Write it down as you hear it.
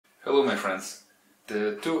Hello my friends.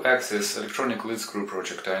 The 2-axis electronic lead screw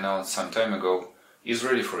project I announced some time ago is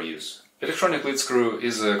ready for use. Electronic lead screw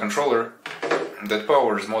is a controller that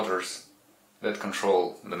powers motors that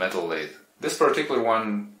control the metal lathe. This particular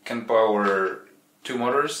one can power 2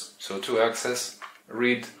 motors, so 2-axis,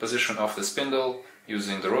 read position of the spindle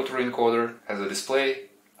using the rotary encoder, has a display,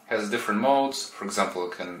 has different modes. For example,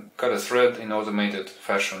 it can cut a thread in automated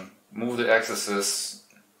fashion, move the axes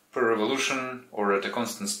per revolution or at a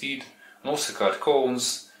constant speed, and also cut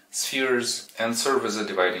cones, spheres, and serve as a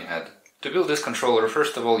dividing head. To build this controller,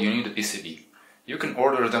 first of all, you need a PCB. You can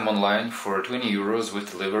order them online for 20 euros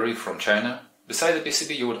with delivery from China. Beside the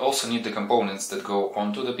PCB, you would also need the components that go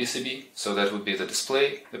onto the PCB, so that would be the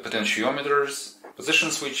display, the potentiometers,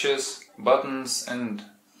 position switches, buttons, and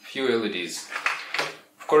few LEDs.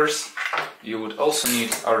 Of course, you would also need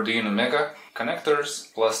Arduino Mega,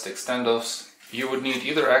 connectors, plastic standoffs. You would need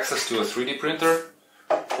either access to a 3D printer,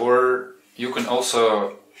 or you can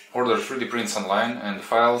also order 3D prints online, and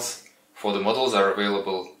files for the models are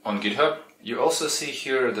available on GitHub. You also see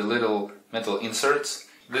here the little metal inserts,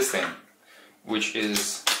 this thing, which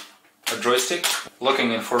is a joystick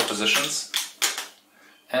locking in 4 positions,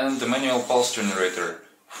 and the manual pulse generator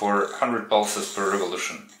for 100 pulses per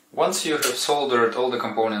revolution. Once you have soldered all the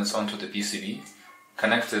components onto the PCB,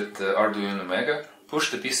 connected the Arduino Mega, push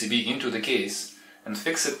the PCB into the case and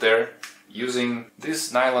fix it there using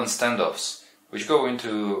these nylon standoffs, which go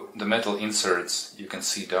into the metal inserts you can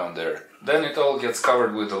see down there. Then it all gets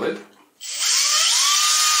covered with the lid.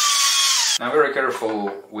 Now very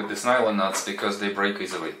careful with these nylon nuts because they break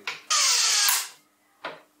easily.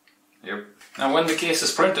 Yep. Now when the case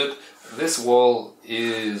is printed, this wall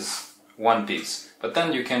is one piece, but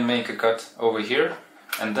then you can make a cut over here,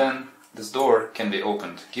 and then this door can be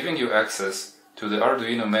opened, giving you access to the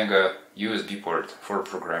Arduino Mega USB port for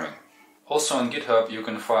programming. Also on GitHub you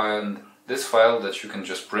can find this file that you can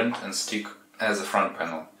just print and stick as a front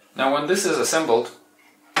panel. Now when this is assembled,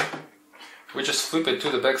 we just flip it to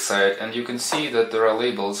the back side and you can see that there are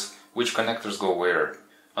labels which connectors go where.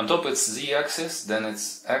 On top it's Z-axis, then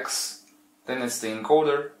it's X, then it's the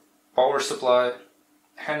encoder, power supply,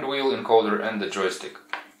 hand wheel encoder, and the joystick.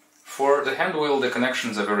 For the hand wheel the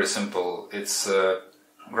connections are very simple. It's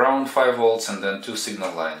ground 5 volts and then 2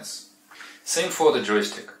 signal lines. Same for the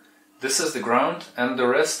joystick. This is the ground and the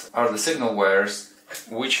rest are the signal wires,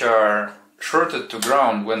 which are shorted to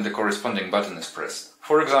ground when the corresponding button is pressed.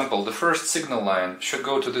 For example, the first signal line should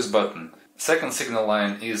go to this button. Second signal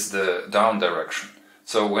line is the down direction.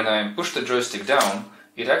 So when I push the joystick down,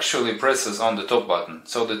 it actually presses on the top button.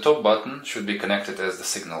 So the top button should be connected as the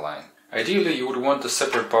signal line. Ideally you would want a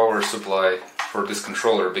separate power supply for this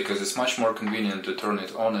controller because it's much more convenient to turn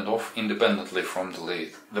it on and off independently from the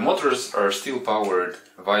lathe. The motors are still powered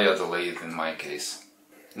via the lathe in my case.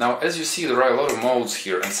 Now as you see, there are a lot of modes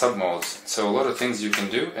here and sub-modes, so a lot of things you can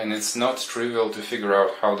do, and it's not trivial to figure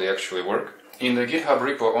out how they actually work. In the GitHub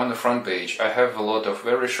repo on the front page I have a lot of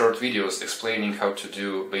very short videos explaining how to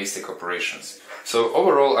do basic operations. So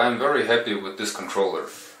overall I'm very happy with this controller.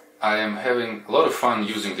 I am having a lot of fun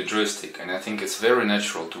using the joystick, and I think it's very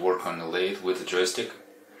natural to work on the lathe with the joystick.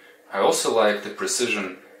 I also like the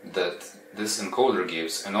precision that this encoder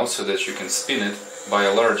gives, and also that you can spin it by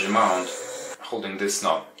a large amount holding this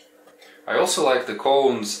knob. I also like the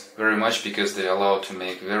cones very much because they allow to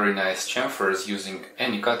make very nice chamfers using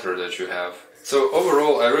any cutter that you have. So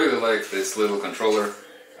overall I really like this little controller.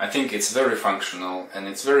 I think it's very functional and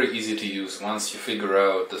it's very easy to use once you figure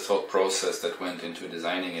out the thought process that went into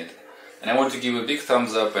designing it. And I want to give a big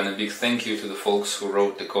thumbs up and a big thank you to the folks who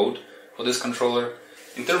wrote the code for this controller.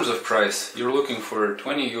 In terms of price, you're looking for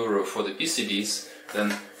 20 euro for the PCBs, then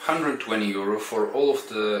 120 euro for all of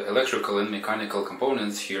the electrical and mechanical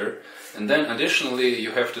components here, and then additionally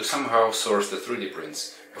you have to somehow source the 3D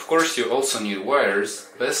prints. Of course you also need wires,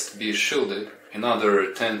 best be shielded,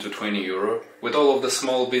 another 10 to 20 euro. With all of the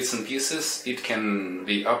small bits and pieces, it can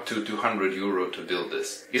be up to 200 euro to build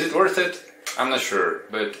this. Is it worth it? I'm not sure,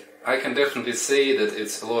 but I can definitely say that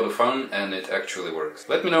it's a lot of fun and it actually works.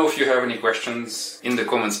 Let me know if you have any questions in the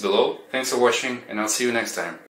comments below. Thanks for watching, and I'll see you next time.